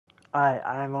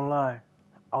I ain't gonna lie.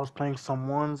 I was playing some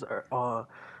ones,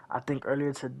 I think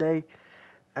earlier today,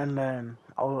 and then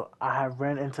I had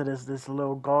ran into this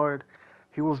little guard.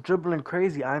 He was dribbling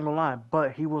crazy. I ain't gonna lie,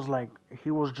 but he was like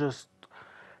he was just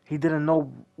he didn't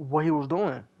know what he was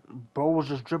doing. Bro was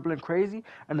just dribbling crazy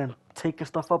and then taking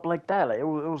stuff up like that. Like it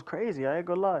was crazy. I ain't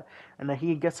gonna lie. And then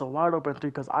he gets a wide open three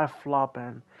because I flop,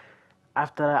 and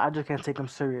after that I just can't take him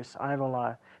serious. I ain't gonna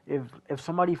lie. If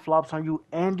somebody flops on you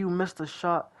and you miss the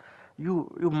shot, you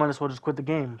might as well just quit the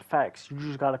game. Facts. You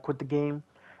just gotta quit the game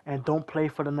and don't play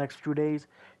for the next few days.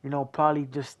 Probably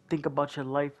just think about your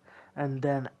life, and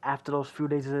then after those few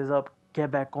days is up,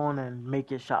 get back on and make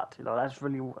your shots.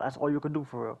 That's all you can do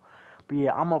for real. But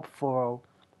yeah, I'm up 4-0,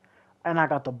 and I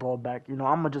got the ball back. I'm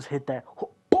gonna just hit that.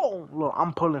 Boom! Look,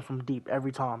 I'm pulling from deep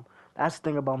every time. That's the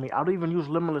thing about me. I don't even use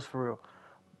limitless for real,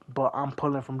 but I'm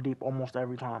pulling from deep almost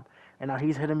every time. And now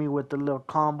he's hitting me with the little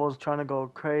combos, trying to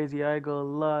go crazy. I ain't gonna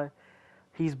lie.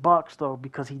 He's boxed though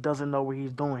because he doesn't know what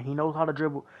he's doing. He knows how to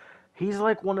dribble. He's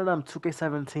like one of them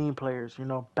 2K17 players.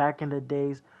 Back in the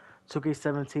days,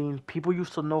 2K17, people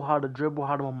used to know how to dribble,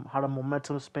 how to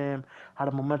momentum spam, how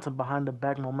to momentum behind the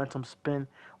back, momentum spin.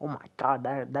 Oh my God,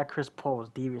 that Chris Paul was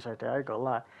devious right there. I ain't gonna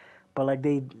lie. But like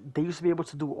they used to be able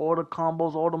to do all the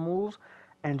combos, all the moves,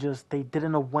 and just they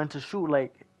didn't know when to shoot.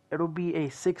 Like it'll be a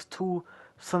 6'2"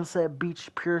 Sunset Beach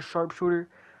pure sharpshooter.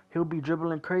 He'll be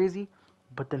dribbling crazy,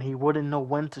 but then he wouldn't know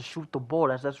when to shoot the ball.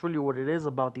 That's really what it is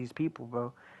about these people,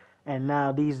 bro. And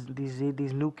now these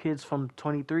new kids from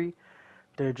 23,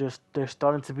 they're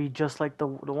starting to be just like the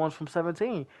ones from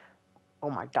 17.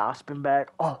 Oh my God, spin back.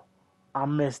 Oh, I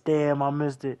missed. Damn, I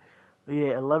missed it.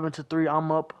 Yeah, 11-3.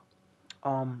 I'm up.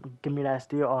 Give me that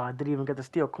steal. Oh, I didn't even get the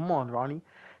steal. Come on, Ronnie.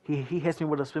 He hits me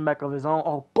with a spin back of his own.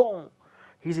 Oh, boom.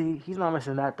 He's not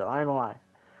missing that though. I ain't gonna lie.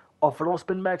 Oh, for those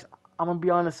spin backs, I'm gonna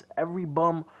be honest. Every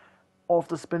bum off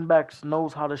the spin backs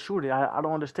knows how to shoot it. I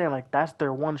don't understand. Like that's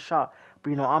their one shot.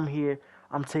 But I'm here.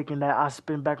 I'm taking that. I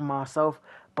spin back myself,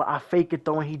 but I fake it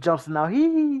though, and he jumps now.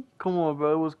 He come on,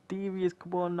 bro. It was devious.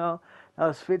 Come on now. That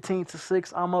was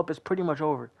 15-6. I'm up. It's pretty much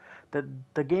over.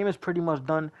 The game is pretty much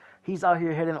done. He's out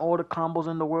here hitting all the combos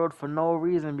in the world for no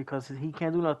reason because he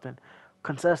can't do nothing.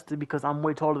 Contested because I'm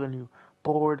way taller than you.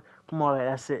 Bored. Come on,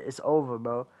 that's it. It's over,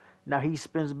 bro. Now he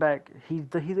spins back. He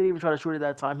didn't even try to shoot it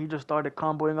that time. He just started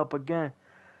comboing up again.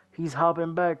 He's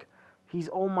hopping back.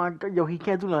 Oh my God, yo, he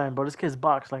can't do nothing, bro. This kid's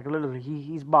boxed. Like literally,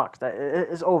 he's boxed.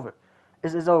 It's over.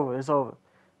 It's over. It's over.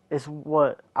 It's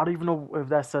what I don't even know if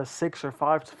that's a 6 or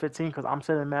 5 to 15 because I'm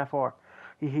sitting mad far.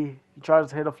 He tries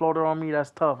to hit a floater on me.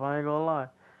 That's tough. I ain't gonna lie.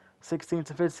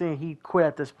 16-15. He quit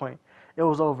at this point. It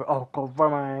was over. Oh, go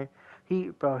my.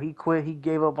 He quit. He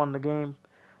gave up on the game.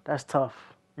 That's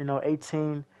tough.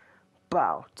 18.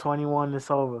 Bow. 21.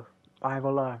 It's over. I ain't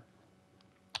gonna lie.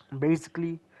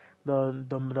 Basically,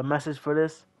 the message for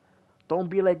this: don't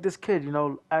be like this kid.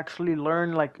 Actually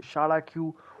learn like shot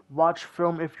IQ. Watch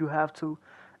film if you have to,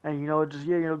 and just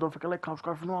don't forget like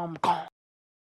subscribe. I'm gone.